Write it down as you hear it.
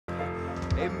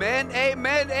Amen,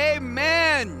 amen,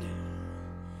 amen.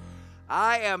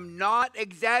 I am not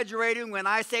exaggerating when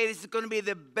I say this is going to be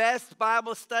the best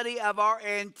Bible study of our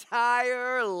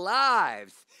entire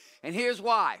lives. And here's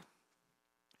why.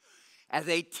 As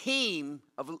a team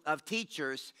of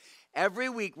teachers, every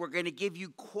week we're going to give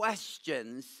you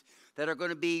questions that are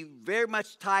going to be very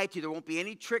much tied to, there won't be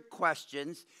any trick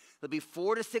questions. There'll be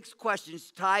 4 to 6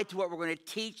 questions tied to what we're going to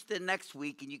teach the next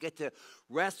week, and you get to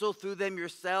wrestle through them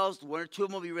yourselves. 1 or 2 of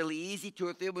them will be really easy. 2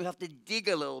 or 3 of them, we'll have to dig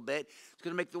a little bit. It's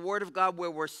going to make the Word of God where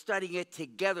we're studying it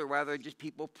together rather than just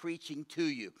people preaching to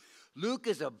you. Luke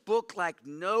is a book like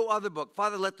no other book.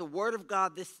 Father, let the Word of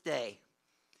God this day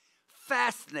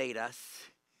fascinate us,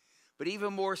 but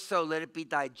even more so, let it be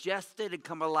digested and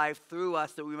come alive through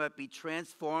us that we might be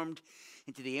transformed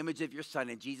into the image of your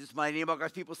Son. In Jesus' mighty name, all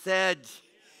God's people said,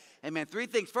 amen. 3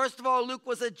 things. First of all, Luke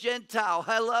was a Gentile.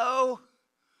 Hello?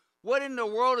 What in the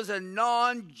world is a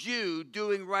non-Jew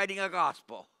doing writing a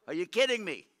gospel? Are you kidding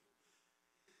me?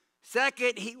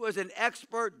 Second, he was an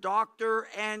expert doctor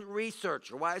and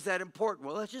researcher. Why is that important?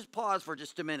 Well, let's just pause for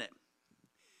just a minute.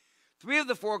 3 of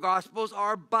the 4 gospels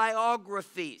are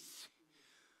biographies.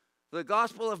 The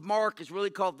Gospel of Mark is really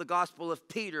called the Gospel of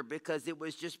Peter because it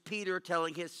was just Peter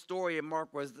telling his story and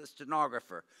Mark was the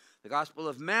stenographer. The Gospel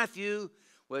of Matthew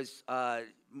was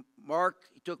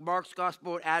he took Mark's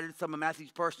gospel and added some of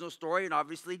Matthew's personal story, and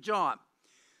obviously John.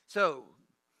 So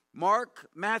Mark,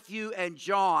 Matthew, and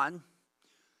John,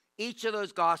 each of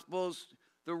those gospels,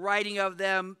 the writing of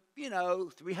them,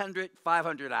 300,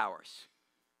 500 hours.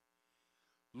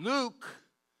 Luke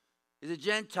is a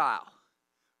Gentile.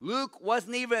 Luke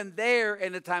wasn't even there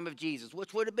in the time of Jesus,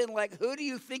 which would have been like, who do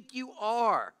you think you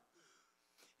are?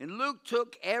 And Luke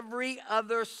took every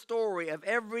other story of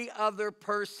every other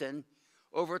person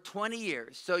over 20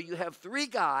 years. So you have 3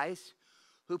 guys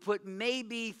who put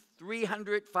maybe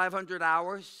 300, 500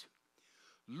 hours.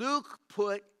 Luke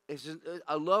put, is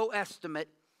a low estimate,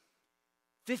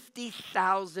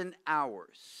 50,000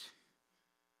 hours.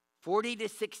 40 to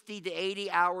 60 to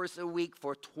 80 hours a week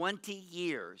for 20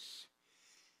 years.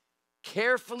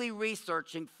 Carefully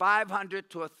researching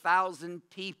 500 to 1,000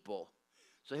 people.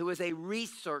 So he was a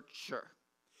researcher.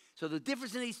 So the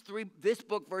difference in this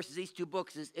book versus these 2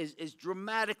 books is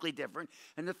dramatically different.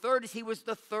 And the third is he was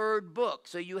the 3rd book.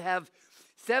 So you have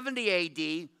 70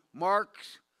 A.D.,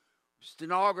 Mark's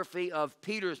stenography of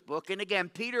Peter's book. And again,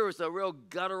 Peter was a real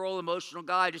guttural, emotional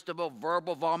guy, just about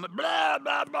verbal vomit. Blah,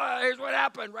 blah, blah. Here's what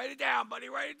happened. Write it down, buddy.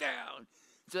 Write it down.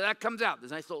 So that comes out. This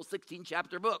nice little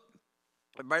 16-chapter book.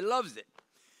 Everybody loves it.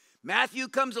 Matthew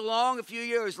comes along a few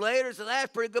years later and says, that's a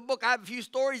pretty good book. I have a few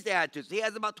stories to add to it. So he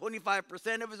has about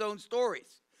 25% of his own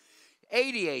stories.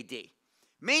 80 A.D.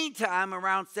 Meantime,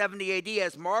 around 70 A.D.,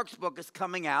 as Mark's book is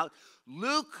coming out,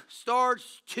 Luke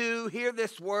starts to hear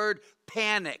this word,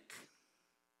 panic.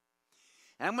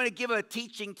 And I'm going to give a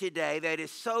teaching today that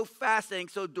is so fascinating,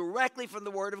 so directly from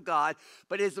the Word of God,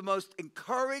 but is the most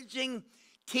encouraging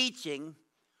teaching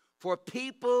for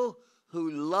people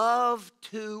who love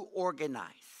to organize.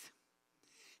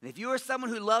 And if you are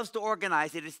someone who loves to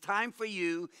organize, it is time for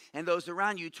you and those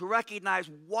around you to recognize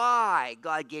why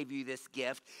God gave you this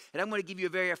gift. And I'm going to give you a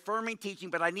very affirming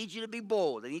teaching, but I need you to be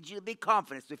bold. I need you to be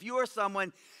confident. So if you are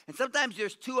someone, and sometimes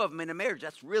there's 2 of them in a marriage,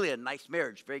 that's really a nice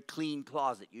marriage, very clean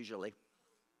closet usually.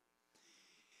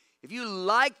 If you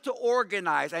like to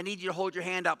organize, I need you to hold your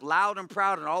hand up loud and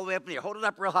proud and all the way up in the air. Hold it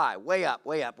up real high, way up,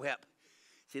 way up, way up.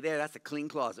 See there, that's a clean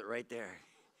closet right there.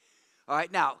 All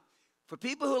right, now, for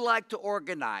people who like to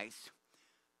organize,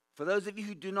 for those of you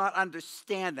who do not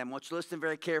understand them, I want you to listen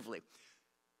very carefully.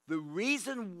 The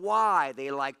reason why they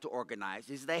like to organize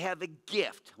is they have a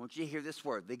gift. I want you to hear this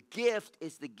word. The gift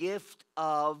is the gift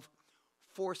of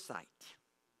foresight.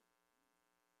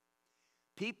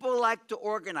 People like to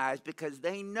organize because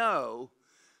they know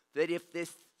that if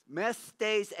this mess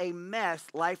stays a mess,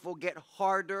 life will get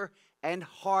harder and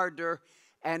harder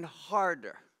and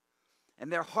harder.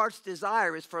 And their heart's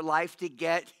desire is for life to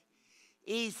get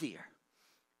easier.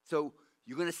 So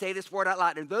you're going to say this word out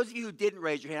loud. And those of you who didn't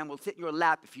raise your hand will sit in your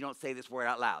lap if you don't say this word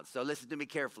out loud. So listen to me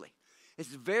carefully. This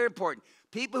is very important.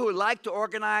 People who like to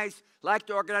organize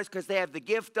because they have the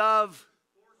gift of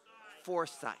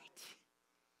foresight.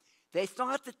 It's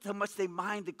not that so much they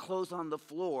mind the clothes on the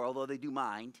floor, although they do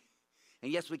mind.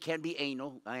 And yes, we can be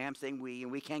anal. I am saying we,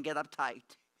 and we can get uptight.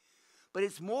 But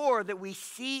it's more that we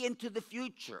see into the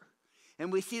future.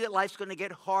 And we see that life's going to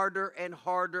get harder and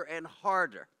harder and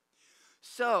harder.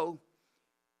 So,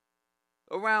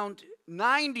 around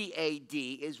 90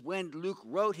 A.D. is when Luke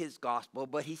wrote his gospel,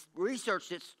 but he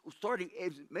researched it starting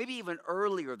maybe even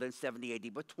earlier than 70 A.D.,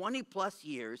 but 20 plus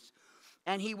years,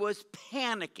 and he was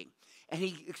panicking. And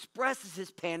he expresses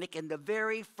his panic in the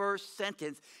very first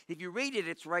sentence. If you read it,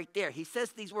 it's right there. He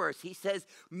says these words. He says,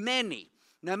 many.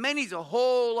 Now, many's a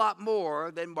whole lot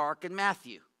more than Mark and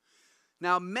Matthew.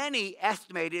 Now, many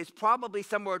estimated is probably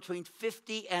somewhere between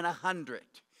 50 and 100.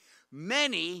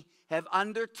 Many have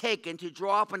undertaken to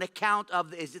draw up an account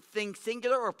of, is it things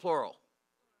singular or plural?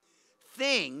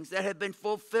 Things that have been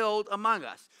fulfilled among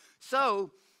us.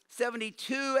 So,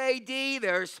 72 AD,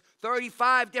 there's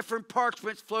 35 different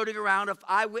parchments floating around of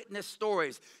eyewitness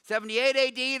stories. 78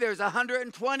 AD, there's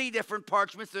 120 different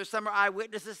parchments. There's some are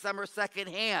eyewitnesses, some are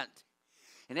secondhand.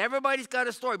 And everybody's got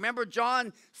a story. Remember,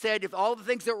 John said if all the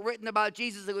things that were written about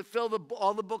Jesus, it would fill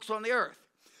all the books on the earth.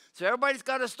 So everybody's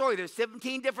got a story. There's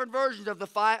 17 different versions of the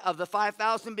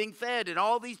 5,000 being fed and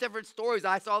all these different stories.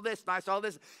 I saw this and I saw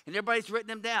this, and everybody's written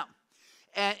them down.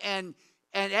 And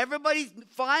everybody's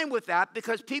fine with that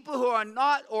because people who are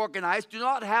not organized do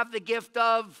not have the gift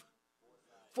of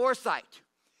foresight.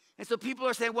 And so people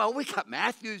are saying, well, we got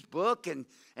Matthew's book and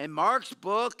Mark's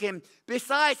book. And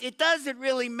besides, it doesn't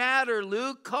really matter,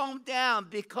 Luke. Calm down,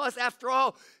 because after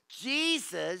all,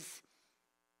 Jesus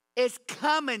is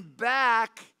coming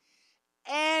back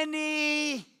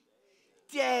any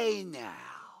day now.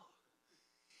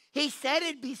 He said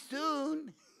it'd be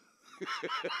soon. You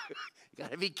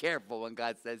got to be careful when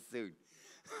God says soon.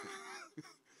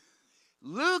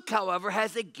 Luke, however,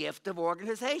 has a gift of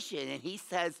organization. And he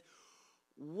says,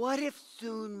 what if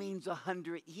soon means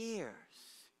 100 years?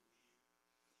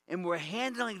 And we're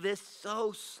handling this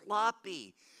so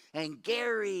sloppy. And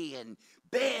Gary and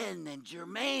Ben and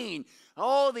Jermaine,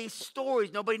 all these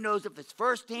stories, nobody knows if it's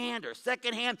firsthand or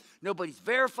secondhand. Nobody's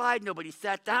verified. Nobody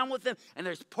sat down with them. And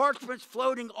there's parchments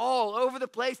floating all over the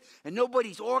place. And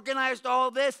nobody's organized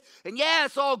all this. And yeah,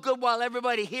 it's all good while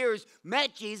everybody here has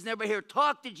met Jesus and everybody here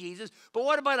talked to Jesus. But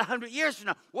what about 100 years from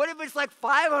now? What if it's like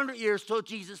 500 years till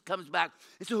Jesus comes back?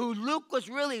 And so who Luke was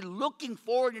really looking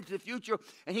forward into the future.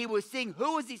 And he was seeing,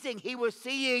 who was he seeing? He was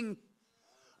seeing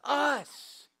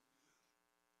us.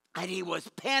 And he was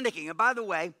panicking. And by the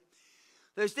way,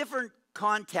 there's different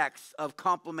contexts of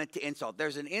compliment to insult.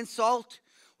 There's an insult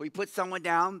where you put someone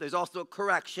down. There's also a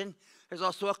correction. There's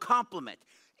also a compliment.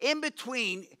 In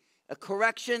between a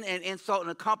correction and insult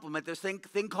and a compliment, there's a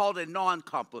thing called a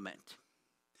non-compliment.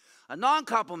 A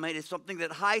non-compliment is something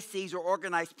that high C's or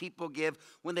organized people give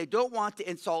when they don't want to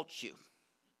insult you.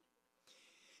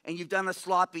 And you've done a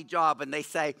sloppy job, and they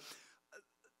say,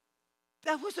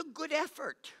 that was a good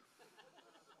effort.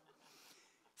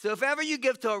 So if ever you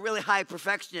give to a really high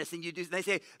perfectionist and you do, they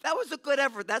say, that was a good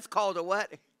effort. That's called a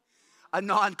what? A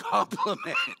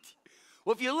non-compliment.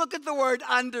 Well, if you look at the word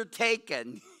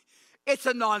undertaken, it's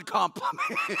a non-compliment.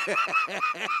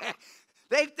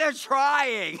 They're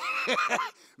trying.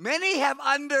 Many have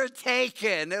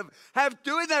undertaken, have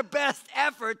doing their best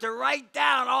effort to write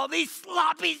down all these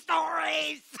sloppy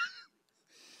stories.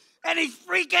 And he's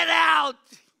freaking out.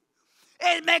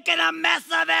 He's making a mess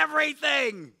of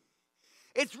everything.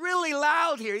 It's really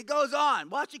loud here. He goes on.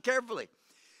 Watch it carefully.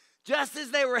 Just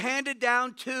as they were handed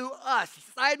down to us.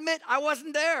 I admit I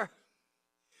wasn't there.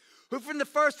 Who from the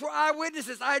first were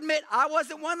eyewitnesses. I admit I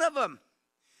wasn't one of them.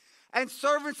 And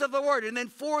servants of the word. And then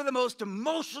 4 of the most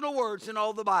emotional words in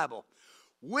all the Bible.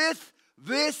 With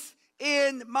this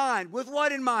in mind. With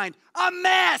what in mind? A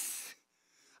mess.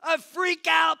 A freak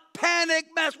out, panic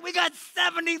mess. We got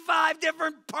 75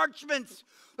 different parchments.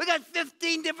 We got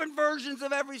 15 different versions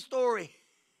of every story.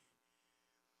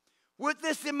 With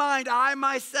this in mind, I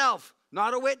myself,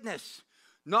 not a witness,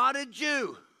 not a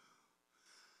Jew.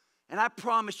 And I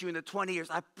promise you in the 20 years,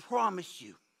 I promise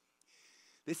you,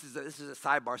 this is a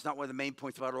sidebar. It's not one of the main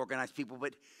points about organized people,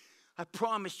 but I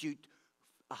promise you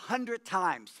 100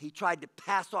 times he tried to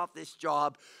pass off this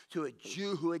job to a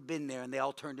Jew who had been there, and they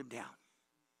all turned him down.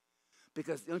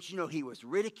 Because don't you know he was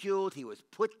ridiculed, he was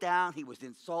put down, he was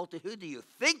insulted. Who do you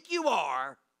think you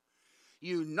are?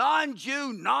 You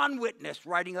non-Jew, non-witness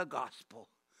writing a gospel.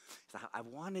 So a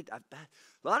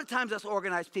lot of times us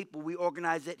organized people, we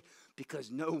organize it because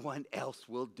no one else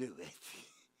will do it.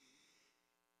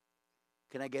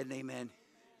 Can I get an amen?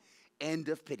 End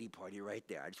of pity party right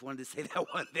there. I just wanted to say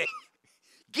that one thing.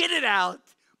 Get it out.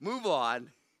 Move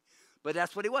on. But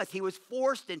that's what he was. He was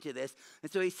forced into this.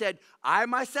 And so he said, I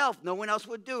myself, no one else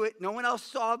would do it. No one else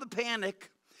saw the panic.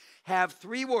 Have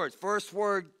 3 words. First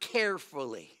word,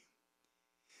 carefully.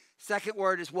 Second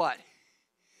word is what?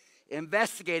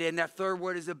 Investigate. And that third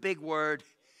word is a big word.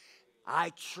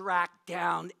 I tracked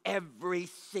down every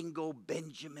single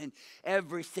Benjamin,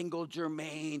 every single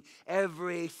Jermaine,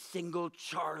 every single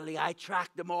Charlie. I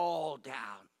tracked them all down.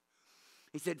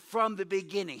 He said, from the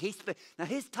beginning. Now,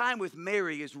 his time with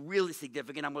Mary is really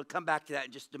significant. I'm going to come back to that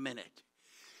in just a minute.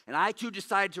 And I, too,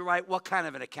 decided to write what kind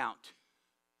of an account?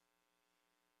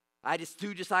 I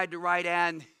decided to write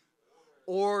an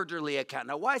orderly account.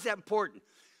 Now, why is that important?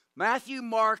 Matthew,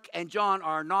 Mark, and John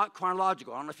are not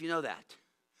chronological. I don't know if you know that.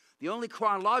 The only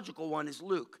chronological one is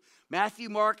Luke. Matthew,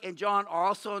 Mark, and John are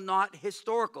also not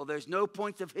historical. There's no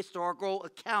points of historical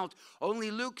account.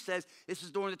 Only Luke says this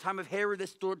is during the time of Herod,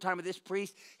 this is during the time of this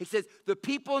priest. He says the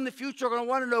people in the future are going to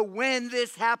want to know when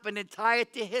this happened and tie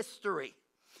it to history.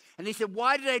 And he said,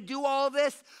 why did I do all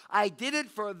this? I did it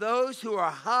for those who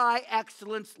are high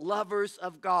excellence lovers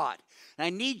of God. And I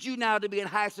need you now to be a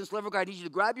high excellence lover of God. I need you to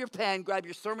grab your pen, grab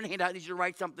your sermon handout. I need you to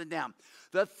write something down.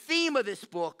 The theme of this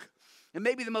book, and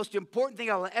maybe the most important thing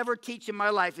I will ever teach in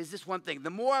my life, is this one thing. The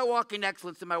more I walk in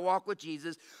excellence in my walk with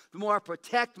Jesus, the more I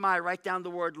protect write down the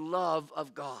word, love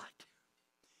of God.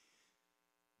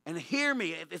 And hear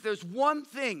me, if there's one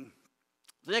thing,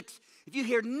 if you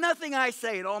hear nothing I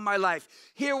say in all my life,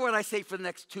 hear what I say for the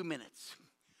next 2 minutes.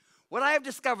 What I have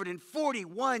discovered in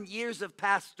 41 years of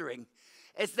pastoring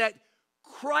is that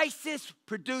crisis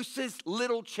produces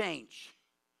little change.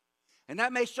 And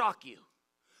that may shock you.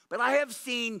 But I have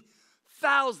seen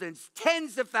thousands,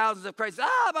 tens of thousands of crises.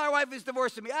 My wife is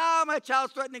divorcing me. My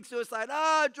child's threatening suicide.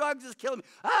 Drugs is killing me.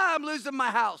 I'm losing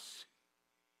my house.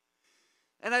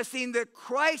 And I've seen that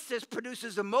crisis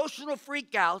produces emotional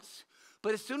freakouts,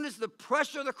 but as soon as the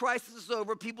pressure of the crisis is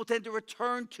over, people tend to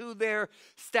return to their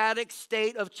static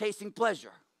state of chasing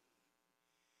pleasure.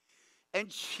 And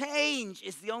change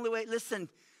is the only way. Listen,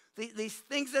 these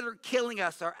things that are killing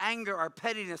us, our anger, our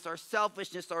pettiness, our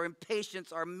selfishness, our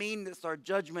impatience, our meanness, our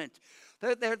judgment,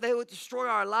 they would destroy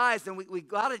our lives, and we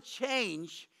got to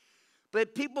change.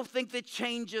 But people think that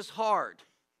change is hard.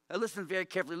 Now listen very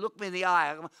carefully. Look me in the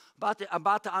eye. I'm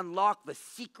about to unlock the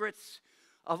secrets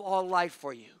of all life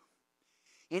for you.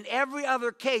 In every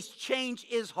other case, change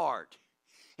is hard.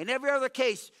 In every other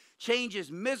case, change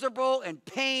is miserable and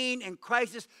pain and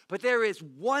crisis. But there is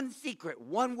one secret,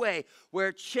 one way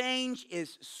where change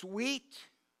is sweet,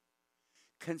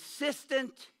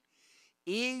 consistent,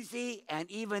 easy, and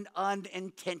even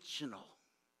unintentional.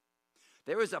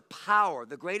 There is a power,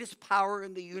 the greatest power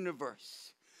in the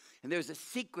universe. And there's a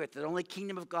secret that only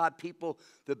kingdom of God people,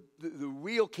 the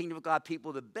real kingdom of God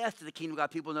people, the best of the kingdom of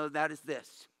God people know, that is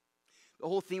this. The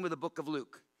whole theme of the book of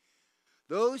Luke.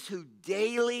 Those who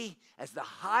daily, as the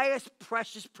highest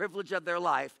precious privilege of their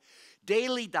life,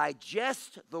 daily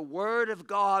digest the word of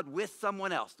God with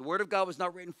someone else. The word of God was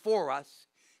not written for us.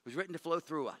 It was written to flow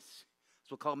through us. That's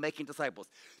what we call making disciples.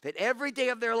 That every day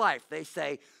of their life, they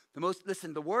say,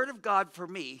 the word of God for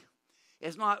me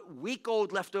is not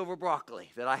week-old leftover broccoli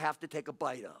that I have to take a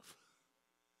bite of.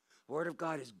 The word of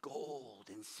God is gold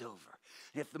and silver.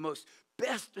 And if the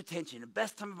best attention, the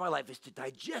best time of my life is to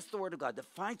digest the word of God, to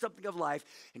find something of life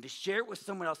and to share it with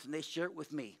someone else, and they share it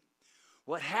with me.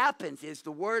 What happens is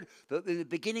the word, in the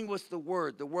beginning was the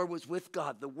word was with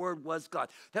God, the word was God.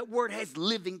 That word has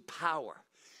living power.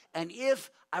 And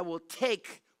if I will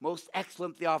take most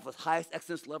excellent Theophilus, highest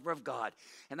excellence lover of God,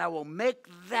 and I will make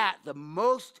that the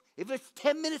most, if it's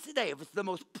 10 minutes a day, if it's the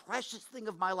most precious thing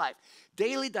of my life,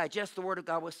 daily digest the word of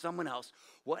God with someone else,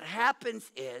 what happens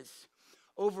is,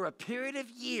 over a period of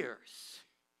years,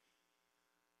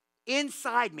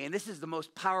 inside me, and this is the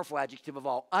most powerful adjective of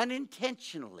all,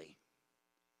 unintentionally,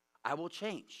 I will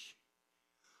change.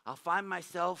 I'll find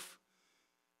myself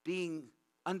being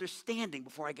understanding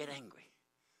before I get angry.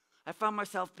 I found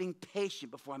myself being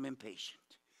patient before I'm impatient.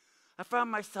 I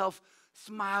found myself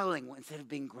smiling instead of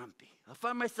being grumpy. I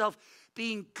found myself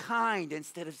being kind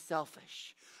instead of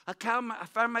selfish. I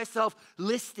found myself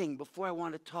listening before I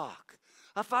want to talk.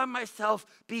 I found myself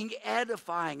being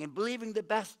edifying and believing the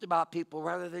best about people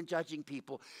rather than judging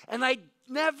people. And I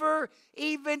never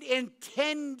even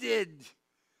intended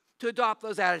to adopt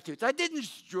those attitudes. I didn't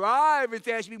strive and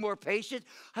say I should be more patient.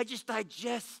 I just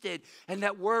digested, and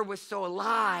that word was so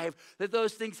alive that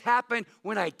those things happened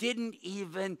when I didn't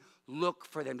even look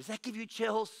for them. Does that give you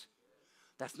chills?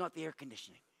 That's not the air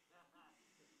conditioning.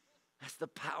 That's the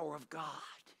power of God.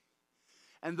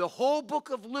 And the whole book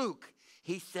of Luke,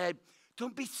 he said,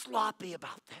 don't be sloppy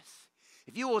about this.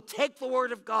 If you will take the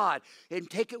word of God and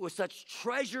take it with such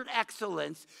treasured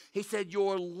excellence, he said,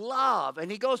 your love,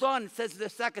 and he goes on and says the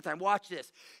second time, watch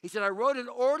this. He said, I wrote an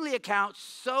orderly account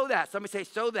so that, somebody say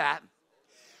so that,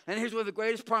 and here's one of the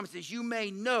greatest promises, you may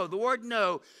know. The word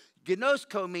know,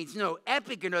 gnosko means know.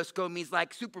 Epignosko means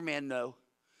like Superman know.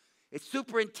 It's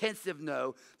super intensive,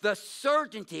 no. The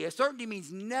certainty, a certainty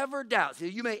means never doubt. So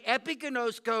you may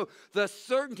epiginosko, the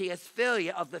certainty as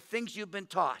failure of the things you've been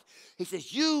taught. He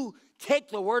says, you take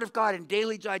the word of God and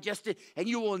daily digest it, and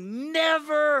you will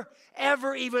never,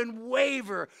 ever even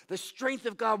waver. The strength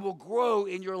of God will grow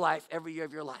in your life every year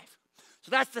of your life. So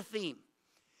that's the theme.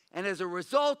 And as a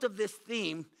result of this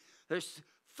theme, there's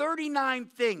 39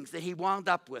 things that he wound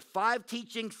up with. 5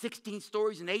 teachings, 16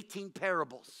 stories, and 18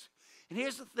 parables. And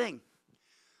here's the thing.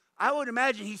 I would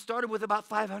imagine he started with about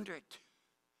 500.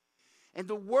 And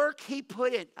the work he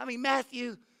put in, I mean,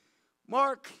 Matthew,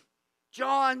 Mark,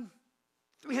 John,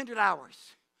 300 hours.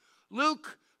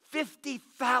 Luke,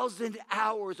 50,000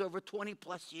 hours over 20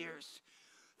 plus years.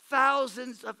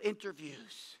 Thousands of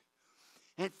interviews.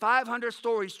 And 500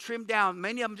 stories trimmed down,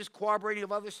 many of them just corroborating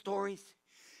of other stories.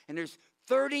 And there's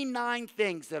 39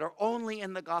 things that are only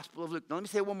in the Gospel of Luke. Now, let me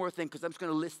say one more thing, because I'm just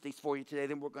going to list these for you today,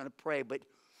 then we're going to pray. But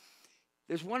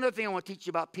there's one other thing I want to teach you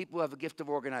about people who have a gift of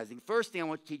organizing. First thing I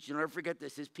want to teach you, never forget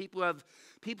this, is people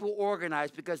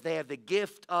organize because they have the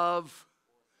gift of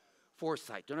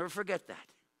foresight. Don't ever forget that.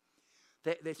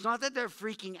 It's not that they're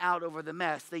freaking out over the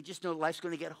mess. They just know life's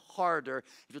going to get harder.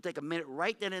 If you'll take a minute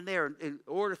right then and there and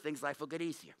order things, life will get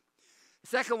easier. The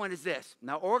second one is this.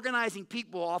 Now, organizing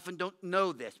people often don't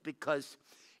know this, because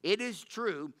it is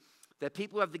true that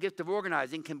people who have the gift of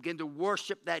organizing can begin to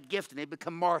worship that gift, and they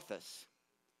become Marthas,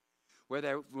 where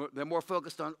they're more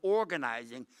focused on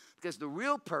organizing, because the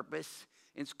real purpose,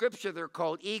 in Scripture, they're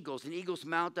called eagles, and eagles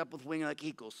mount up with wings like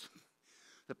eagles.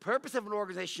 The purpose of an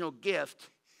organizational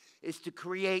gift is to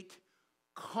create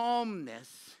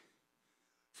calmness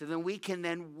so that we can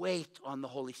then wait on the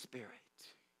Holy Spirit.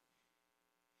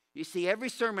 You see, every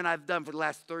sermon I've done for the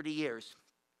last 30 years,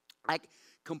 I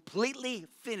completely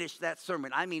finished that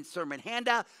sermon. I mean, sermon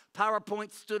handout,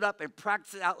 PowerPoint, stood up and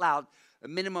practiced it out loud a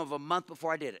minimum of a month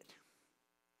before I did it.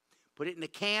 Put it in the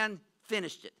can,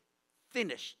 finished it.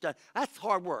 Finished. Done. That's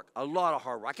hard work, a lot of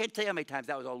hard work. I can't tell you how many times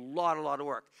that was a lot of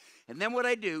work. And then what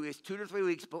I do is 2 to 3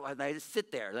 weeks, and I just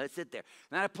sit there, let it sit there.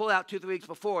 And then I pull out 2 to 3 weeks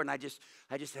before, and I just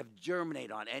have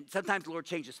germinate on it. And sometimes the Lord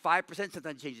changes 5%,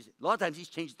 sometimes he changes, a lot of times he's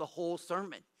changed the whole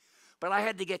sermon. But I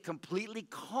had to get completely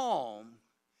calm,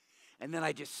 and then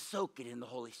I just soak it in the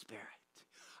Holy Spirit.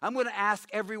 I'm going to ask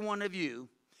every one of you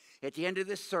at the end of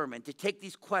this sermon to take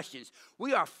these questions.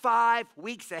 We are 5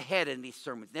 weeks ahead in these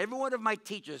sermons. And every one of my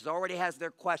teachers already has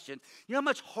their questions. You know how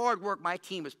much hard work my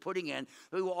team is putting in?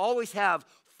 We will always have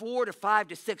 4 to 5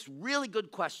 to 6 really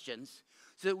good questions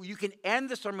so that you can end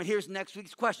the sermon. Here's next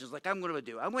week's questions, like I'm going to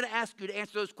do. I'm going to ask you to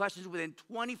answer those questions within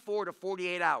 24 to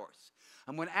 48 hours.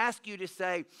 I'm going to ask you to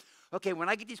say, okay, when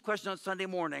I get these questions on Sunday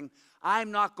morning,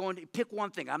 I'm not going to pick one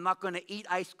thing. I'm not going to eat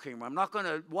ice cream, or I'm not going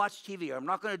to watch TV, or I'm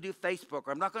not going to do Facebook,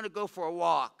 or I'm not going to go for a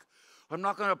walk, or I'm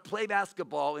not going to play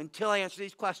basketball until I answer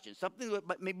these questions. Something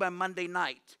maybe by Monday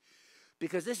night.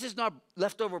 Because this is not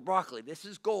leftover broccoli. This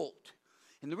is gold.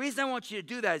 And the reason I want you to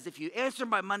do that is if you answer them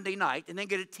by Monday night and then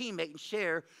get a teammate and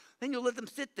share, then you'll let them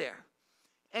sit there.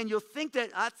 And you'll think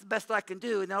that that's the best I can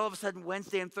do. And then all of a sudden,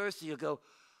 Wednesday and Thursday, you'll go,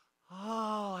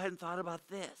 oh, I hadn't thought about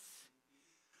this.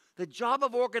 The job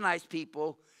of organized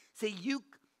people, see,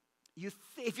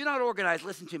 if you're not organized,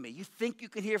 listen to me. You think you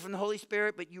can hear from the Holy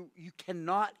Spirit, but you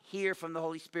cannot hear from the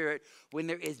Holy Spirit when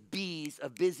there is bees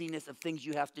of busyness of things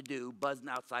you have to do buzzing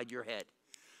outside your head.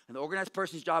 And the organized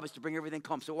person's job is to bring everything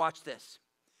calm. So watch this.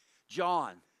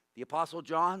 John, the Apostle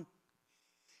John,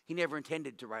 he never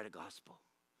intended to write a gospel.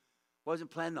 Wasn't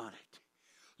planning on it.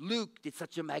 Luke did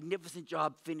such a magnificent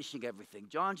job finishing everything.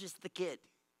 John's just the kid.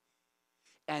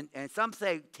 And some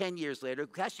say 10 years later.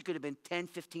 Actually could have been 10,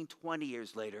 15, 20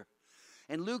 years later.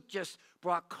 And Luke just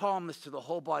brought calmness to the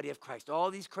whole body of Christ. All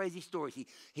these crazy stories.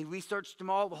 He researched them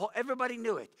all. Everybody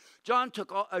knew it.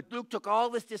 Luke took all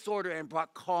this disorder and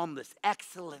brought calmness,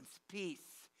 excellence, peace.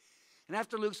 And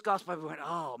after Luke's gospel, everyone went,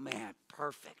 oh, man,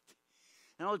 perfect.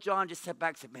 And old John just sat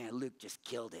back and said, man, Luke just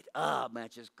killed it. Oh, man,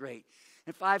 it's just great.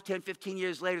 And 5, 10, 15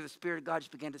 years later, the Spirit of God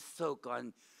just began to soak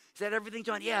on. Is that everything,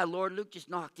 John? Yeah, Lord, Luke just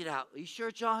knocked it out. Are you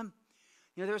sure, John?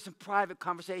 You know, there were some private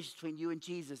conversations between you and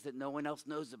Jesus that no one else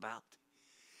knows about.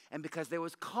 And because there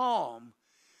was calm,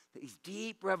 these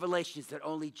deep revelations that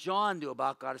only John knew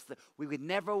about God, we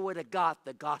would have got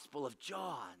the Gospel of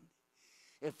John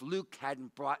if Luke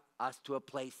hadn't brought us to a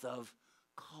place of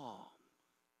calm.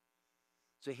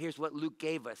 So here's what Luke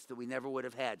gave us that we never would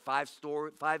have had. 5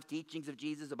 teachings of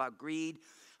Jesus about greed,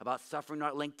 about suffering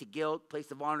not linked to guilt, place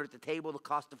of honor at the table, the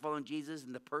cost of following Jesus,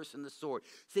 and the purse and the sword.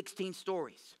 16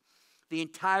 stories. the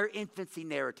entire infancy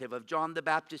narrative of John the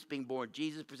Baptist being born,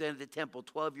 Jesus presented at the temple,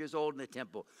 12 years old in the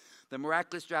temple, the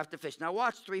miraculous draught of fish. Now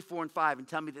watch 3, 4, and 5 and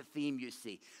tell me the theme you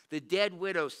see. The dead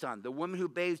widow's son, the woman who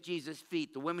bathed Jesus'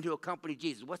 feet, the women who accompanied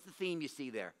Jesus. What's the theme you see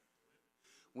there?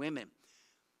 Women.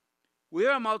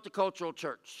 We're a multicultural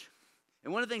church.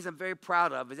 And one of the things I'm very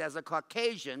proud of is as a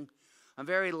Caucasian, I'm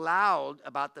very loud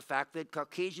about the fact that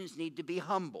Caucasians need to be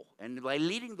humble. And by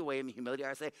leading the way in humility,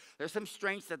 I say there's some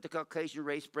strengths that the Caucasian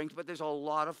race brings, but there's a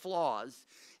lot of flaws.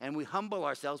 And we humble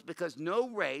ourselves because no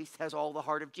race has all the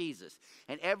heart of Jesus.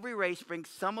 And every race brings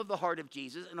some of the heart of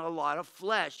Jesus and a lot of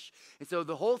flesh. And so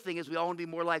the whole thing is we all want to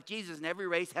be more like Jesus, and every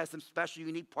race has some special,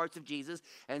 unique parts of Jesus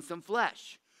and some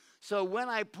flesh. So when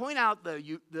I point out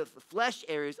the flesh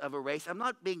areas of a race, I'm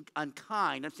not being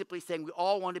unkind. I'm simply saying we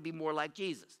all want to be more like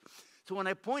Jesus. So when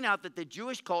I point out that the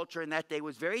Jewish culture in that day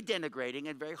was very denigrating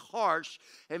and very harsh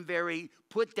and very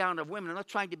put down of women, I'm not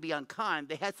trying to be unkind.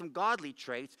 They had some godly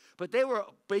traits, but they were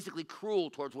basically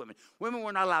cruel towards women. Women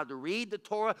were not allowed to read the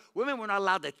Torah. Women were not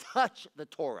allowed to touch the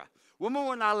Torah. Women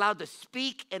were not allowed to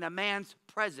speak in a man's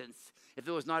presence if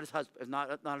it was not his husband,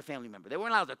 not a family member. They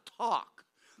weren't allowed to talk.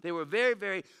 They were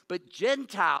but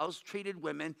Gentiles treated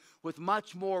women with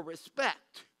much more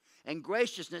respect and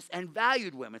graciousness and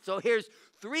valued women. So here's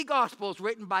 3 Gospels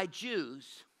written by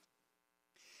Jews.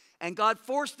 And God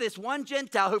forced this one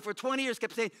Gentile who for 20 years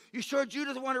kept saying, "You sure Judah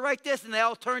doesn't want to write this?" And they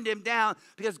all turned him down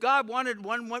because God wanted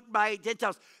one by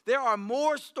Gentiles. There are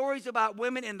more stories about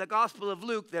women in the Gospel of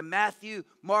Luke than Matthew,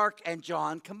 Mark, and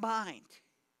John combined.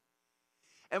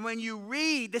 And when you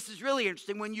read, this is really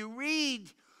interesting, when you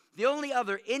read the only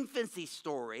other infancy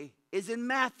story is in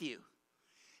Matthew.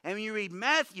 And when you read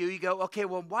Matthew, you go, okay,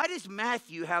 well, why does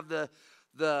Matthew have the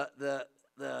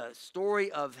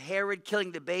story of Herod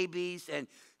killing the babies and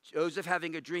Joseph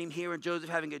having a dream here and Joseph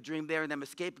having a dream there and them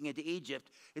escaping into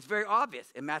Egypt? It's very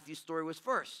obvious. And Matthew's story was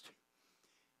first.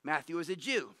 Matthew was a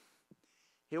Jew.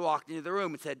 He walked into the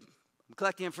room and said, "I'm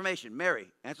collecting information.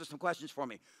 Mary, answer some questions for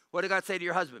me. What did God say to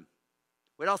your husband?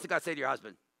 What else did God say to your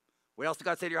husband? What else did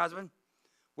God say to your husband?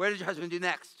 What did your husband do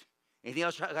next? Anything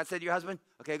else God said to your husband?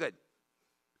 Okay, good."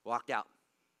 Walked out.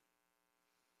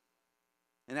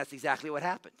 And that's exactly what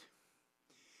happened.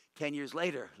 10 years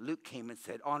later, Luke came and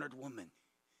said, "Honored woman,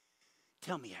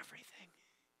 tell me everything.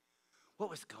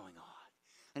 What was going on?"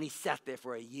 And he sat there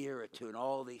for a year or two and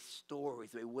all these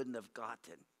stories we wouldn't have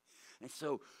gotten. And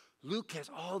so Luke has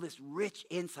all this rich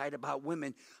insight about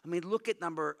women. I mean, look at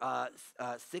number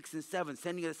 6 and 7,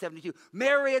 sending of the 72.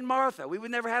 Mary and Martha. We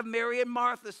would never have Mary and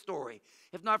Martha's story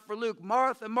if not for Luke.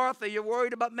 Martha, Martha, you're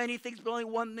worried about many things, but only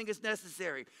one thing is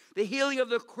necessary. The healing of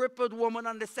the crippled woman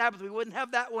on the Sabbath. We wouldn't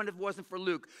have that one if it wasn't for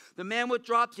Luke. The man with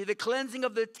dropsy, the cleansing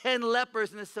of the 10 lepers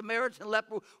and the Samaritan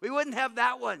leper. We wouldn't have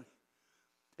that one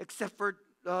except for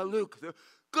Luke. The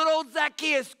good old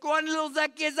Zacchaeus, scrawny little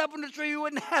Zacchaeus up in the tree. We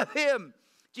wouldn't have him.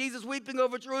 Jesus weeping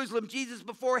over Jerusalem, Jesus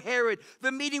before Herod,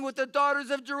 the meeting with the daughters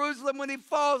of Jerusalem when he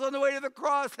falls on the way to the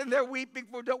cross and they're weeping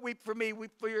for, "Don't weep for me,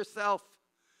 weep for yourself."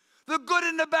 The good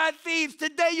and the bad thieves,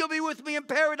 "Today you'll be with me in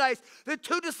paradise." The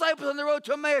 2 disciples on the road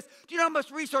to Emmaus. Do you know how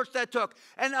much research that took?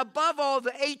 And above all,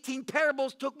 the 18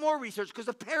 parables took more research because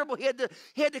the parable, he had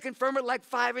to confirm it like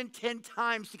 5 and 10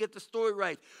 times to get the story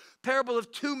right. Parable of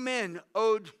 2 men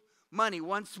owed money,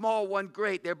 one small, one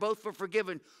great. They're both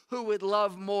forgiven. Who would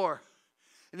love more?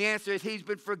 And the answer is he's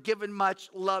been forgiven much,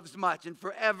 loves much. And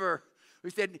forever,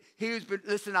 we said,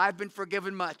 listen, I've been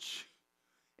forgiven much.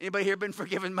 Anybody here been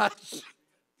forgiven much?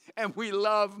 And we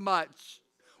love much.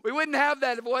 We wouldn't have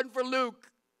that if it wasn't for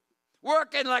Luke.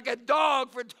 Working like a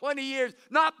dog for 20 years,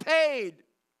 not paid,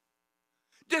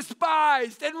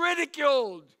 despised and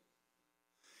ridiculed.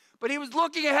 But he was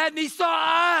looking ahead and he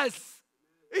saw us.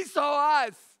 He saw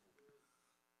us.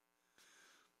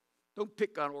 Don't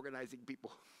pick on organizing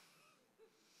people.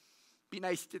 Be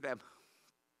nice to them.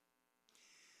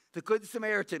 The Good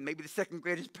Samaritan, maybe the second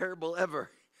greatest parable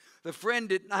ever. The friend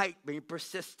at night being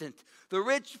persistent. The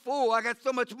rich fool, "I got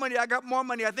so much money, I got more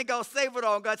money, I think I'll save it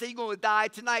all." And God said, "You're going to die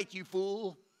tonight, you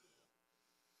fool."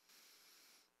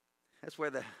 That's where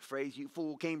the phrase "you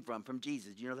fool" came from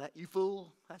Jesus. You know that? You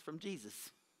fool? That's from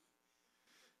Jesus.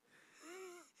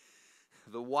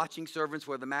 The watching servants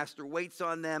where the master waits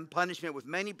on them. Punishment with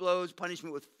many blows,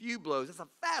 punishment with few blows. That's a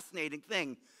fascinating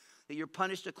thing. That you're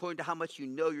punished according to how much you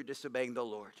know you're disobeying the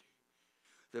Lord.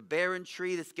 The barren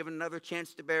tree that's given another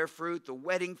chance to bear fruit. The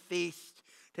wedding feast,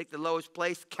 take the lowest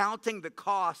place. Counting the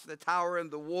cost, the tower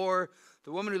and the war.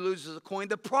 The woman who loses a coin.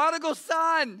 The prodigal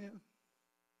son.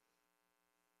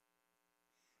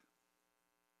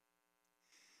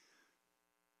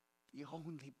 The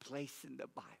only place in the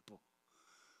Bible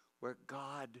where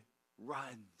God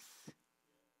runs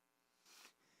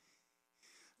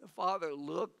The Father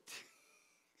looked,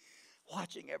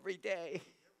 watching every day.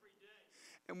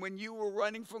 And when you were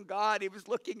running from God, he was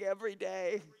looking every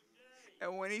day.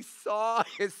 And when he saw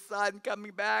his son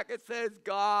coming back, it says,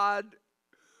 God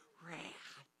ran.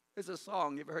 There's a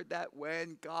song, you ever heard that?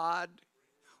 When God.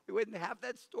 We wouldn't have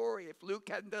that story if Luke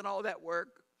hadn't done all that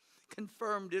work,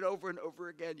 confirmed it over and over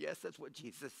again. Yes, that's what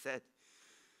Jesus said.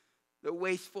 The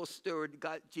wasteful steward,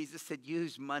 Jesus said,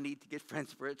 use money to get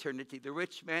friends for eternity. The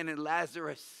rich man and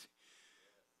Lazarus,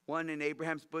 one in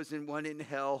Abraham's bosom, one in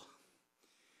hell.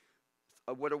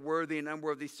 What a worthy and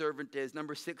unworthy servant is.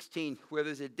 Number 16, where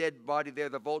there's a dead body there,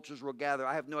 the vultures will gather.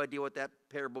 I have no idea what that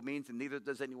parable means, and neither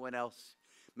does anyone else.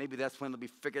 Maybe that's when it'll be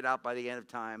figured out by the end of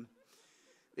time.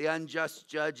 The unjust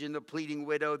judge and the pleading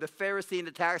widow. The Pharisee and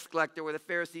the tax collector, where the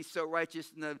Pharisee's so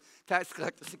righteous and the tax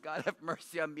collector said, God, have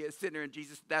mercy on me, a sinner. And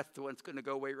Jesus, that's the one that's going to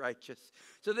go away righteous.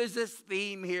 So there's this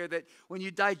theme here that when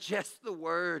you digest the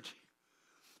word,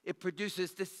 it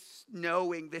produces this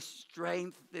knowing, this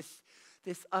strength,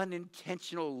 this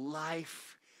unintentional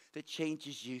life that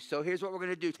changes you. So here's what we're going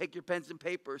to do. Take your pens and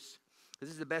papers. This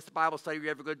is the best Bible study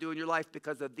you're ever going to do in your life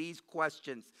because of these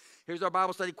questions. Here's our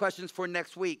Bible study questions for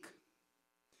next week.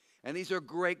 And these are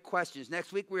great questions.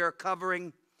 Next week we are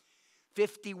covering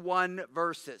 51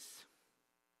 verses.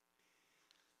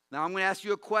 Now I'm going to ask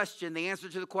you a question. The answer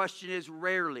to the question is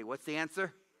rarely. What's the answer?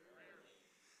 Rarely.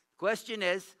 The question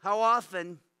is, how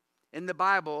often in the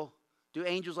Bible do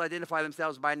angels identify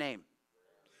themselves by name?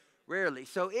 Rarely.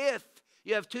 So if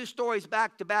you have two stories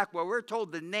back to back where we're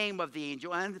told the name of the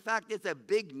angel, and in fact it's a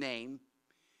big name,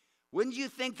 wouldn't you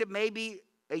think that maybe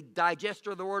a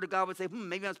digester of the Word of God would say,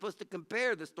 maybe I'm supposed to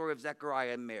compare the story of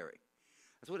Zechariah and Mary?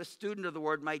 That's what a student of the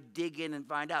Word might dig in and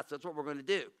find out. So that's what we're going to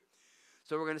do.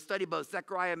 So we're going to study both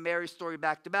Zechariah and Mary's story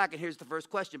back to back. And here's the first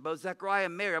question. Both Zechariah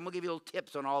and Mary, I'm going to give you little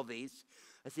tips on all these.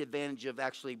 That's the advantage of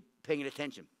actually paying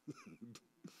attention.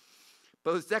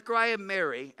 Both Zechariah and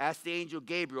Mary asked the angel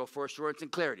Gabriel for assurance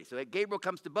and clarity. So Gabriel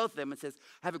comes to both of them and says,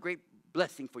 I have a great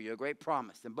blessing for you, a great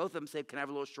promise. And both of them say, can I have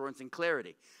a little assurance and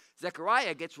clarity?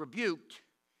 Zechariah gets rebuked.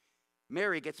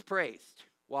 Mary gets praised.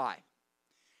 Why?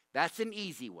 That's an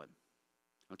easy one.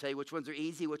 I'll tell you which ones are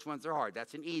easy, which ones are hard.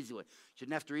 That's an easy one.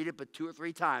 Shouldn't have to read it but 2 or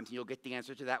 3 times, and you'll get the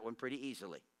answer to that one pretty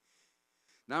easily.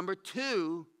 Number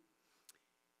 2,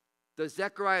 does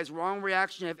Zechariah's wrong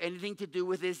reaction have anything to do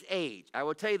with his age? I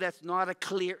will tell you that's not a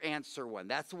clear answer one.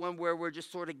 That's the one where we're just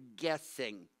sort of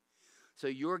guessing. So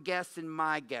your guess and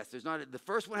my guess. The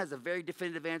first one has a very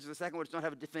definitive answer. The second one does not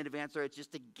have a definitive answer. It's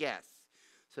just a guess.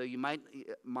 So you might,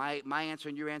 my answer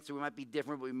and your answer, we might be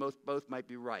different, but we both might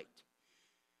be right.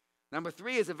 Number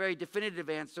 3 is a very definitive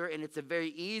answer, and it's a very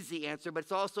easy answer, but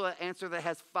it's also an answer that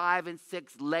has 5 and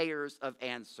 6 layers of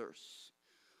answers.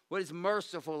 What is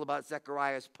merciful about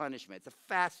Zechariah's punishment? It's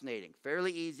fascinating,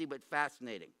 fairly easy, but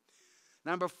fascinating.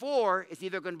 Number 4 is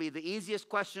either going to be the easiest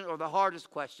question or the hardest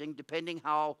question, depending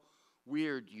how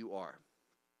weird you are.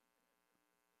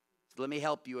 So let me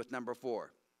help you with number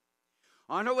 4.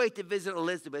 On her way to visit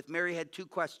Elizabeth, Mary had 2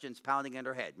 questions pounding in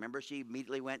her head. Remember, she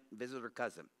immediately went and visited her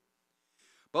cousin.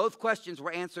 Both questions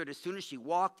were answered as soon as she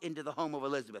walked into the home of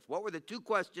Elizabeth. What were the 2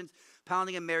 questions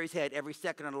pounding in Mary's head every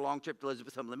second on a long trip to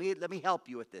Elizabeth's home? Let me help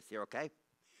you with this here, okay?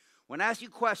 When I ask you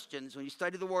questions, when you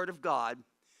study the Word of God,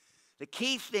 the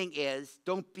key thing is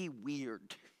don't be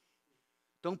weird.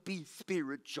 Don't be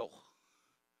spiritual.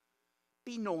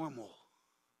 Be normal.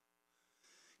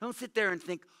 Don't sit there and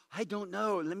think, I don't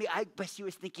know. I bet she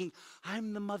was thinking,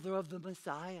 I'm the mother of the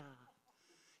Messiah.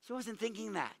 She wasn't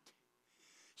thinking that.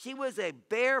 She was a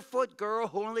barefoot girl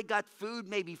who only got food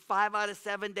maybe 5 out of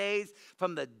 7 days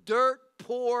from the dirt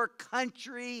poor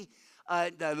country,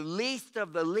 the least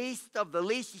of the least of the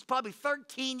least. She's probably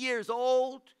 13 years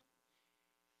old.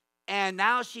 And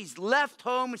now she's left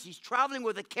home and she's traveling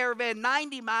with a caravan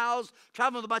 90 miles,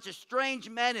 traveling with a bunch of strange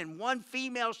men and 1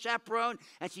 female chaperone.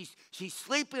 And she's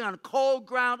sleeping on cold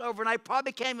ground overnight,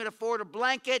 probably can't even afford a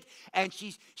blanket. And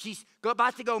she's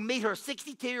about to go meet her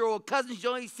 62-year-old cousin she's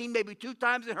only seen maybe 2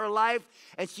 times in her life.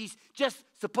 And she's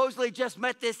supposedly just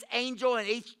met this angel, and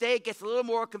each day it gets a little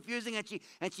more confusing.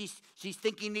 And she's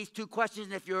thinking these 2 questions,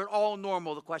 and if you're at all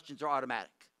normal, the questions are automatic.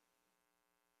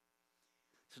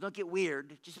 So don't get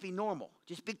weird. Just be normal.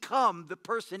 Just become the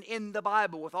person in the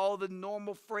Bible with all the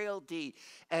normal frailty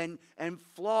and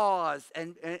flaws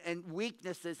and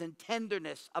weaknesses and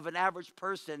tenderness of an average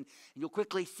person. And you'll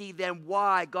quickly see then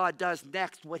why God does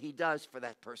next what he does for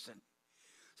that person.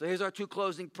 So here's our 2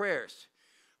 closing prayers.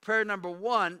 Prayer number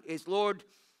 1 is, Lord,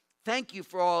 thank you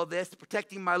for all this,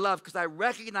 protecting my love, because I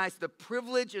recognize the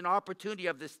privilege and opportunity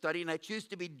of this study, and I choose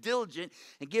to be diligent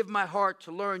and give my heart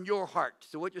to learn your heart.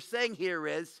 So what you're saying here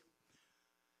is,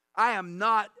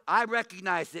 I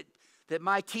recognize that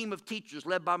my team of teachers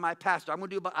led by my pastor,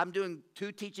 I'm doing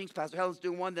 2 teachings. Pastor Helen's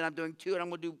doing 1, then I'm doing 2, and I'm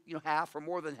going to do half or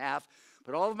more than half.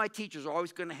 But all of my teachers are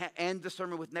always going to end the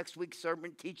sermon with next week's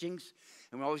sermon teachings,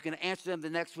 and we're always going to answer them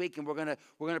the next week, and we're going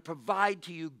to provide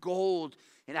to you gold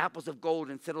and apples of gold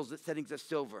and settings of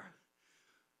silver.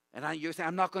 And you're saying,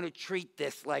 I'm not going to treat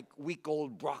this like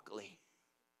week-old broccoli.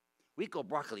 Week-old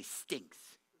broccoli stinks.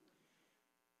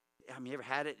 You ever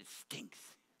had it? It stinks.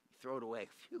 You throw it away.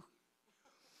 Phew.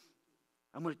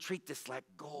 I'm going to treat this like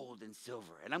gold and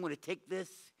silver. And I'm going to take this,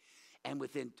 and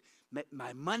within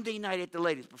my Monday night at the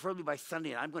latest, preferably by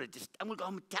Sunday, I'm going to go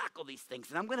home and tackle these things.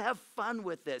 And I'm going to have fun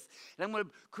with this. And I'm going to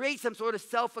create some sort of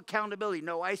self-accountability.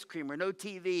 No ice cream or no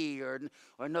TV or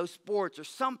no sports or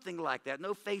something like that.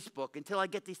 No Facebook until I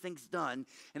get these things done.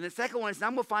 And the second one is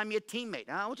I'm going to find me a teammate.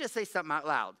 Now, I want you to say something out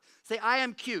loud. Say, I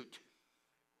am cute.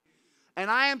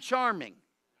 And I am charming.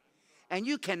 And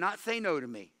you cannot say no to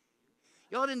me.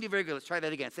 Y'all didn't do very good. Let's try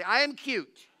that again. Say, I am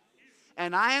cute.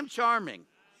 And I am charming.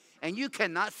 And you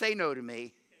cannot say no to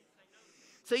me.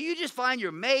 So you just find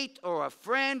your mate or a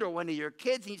friend or one of your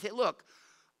kids and you say, look,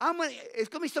 it's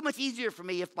going to be so much easier for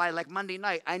me if by like Monday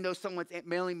night I know someone's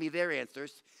mailing me their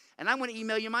answers, and I'm going to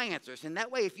email you my answers. And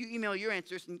that way, if you email your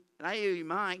answers and I email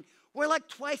mine, we're like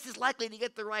twice as likely to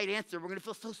get the right answer. We're going to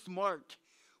feel so smart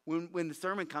when the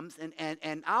sermon comes,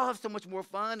 and I'll have so much more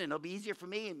fun, and it'll be easier for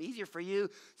me and easier for you.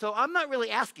 So I'm not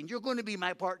really asking. You're going to be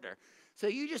my partner. So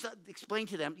you just explain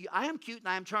to them, I am cute and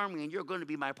I am charming, and you're going to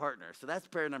be my partner. So that's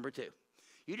prayer number 2.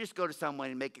 You just go to someone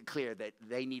and make it clear that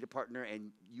they need a partner, and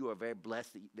you are very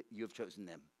blessed that you have chosen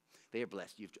them. They are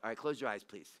blessed. All right, close your eyes,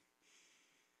 please.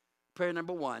 Prayer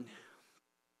number 1.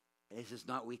 This is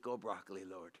not week-old broccoli,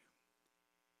 Lord.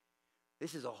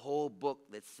 This is a whole book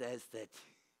that says that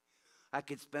I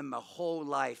could spend my whole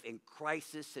life in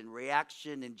crisis and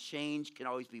reaction, and change can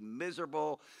always be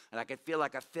miserable, and I can feel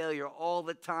like a failure all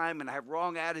the time, and I have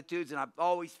wrong attitudes, and I'm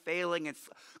always failing and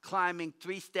climbing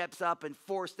 3 steps up and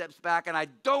 4 steps back, and I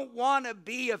don't want to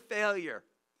be a failure.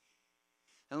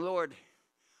 And Lord,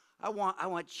 I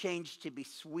want change to be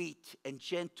sweet and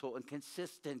gentle and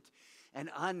consistent and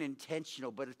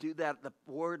unintentional, but to do that, the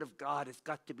Word of God has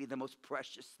got to be the most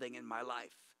precious thing in my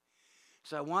life.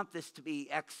 So I want this to be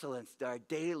excellence, that I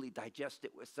daily digest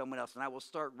it with someone else. And I will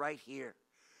start right here.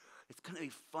 It's going to be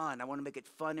fun. I want to make it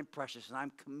fun and precious. And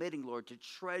I'm committing, Lord, to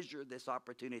treasure this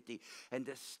opportunity and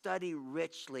to study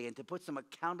richly and to put some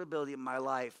accountability in my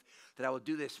life, that I will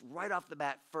do this right off the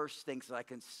bat first thing so I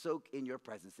can soak in your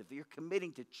presence. If you're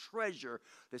committing to treasure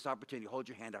this opportunity, hold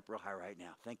your hand up real high right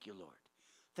now. Thank you, Lord.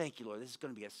 Thank you, Lord. This is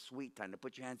going to be a sweet time to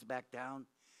put your hands back down.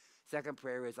 Second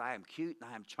prayer is, I am cute and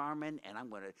I am charming, and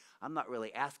I'm not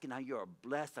really asking how you are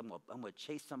blessed. I'm going to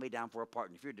chase somebody down for a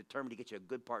partner. If you're determined to get you a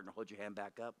good partner, hold your hand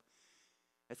back up.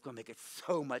 That's going to make it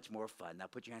so much more fun. Now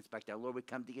put your hands back down. Lord, we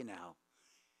come to you now,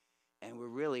 and we're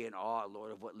really in awe,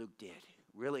 Lord, of what Luke did.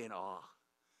 Really in awe.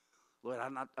 Lord,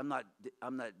 I'm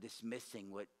not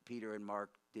dismissing what Peter and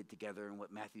Mark did together and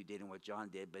what Matthew did and what John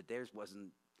did, but theirs was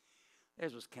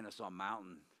Kennesaw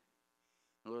Mountain.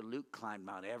 Lord, Luke climbed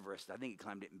Mount Everest. I think he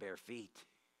climbed it in bare feet.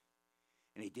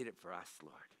 And he did it for us,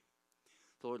 Lord.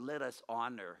 Lord, let us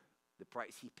honor the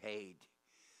price he paid,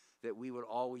 that we would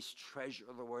always treasure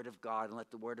the Word of God and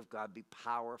let the Word of God be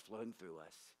power flowing through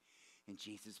us. In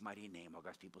Jesus' mighty name, all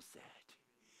God's people said.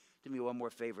 Do me one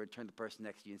more favor and turn to the person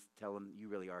next to you and tell them you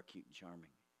really are cute and charming.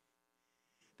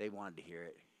 They wanted to hear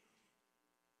it.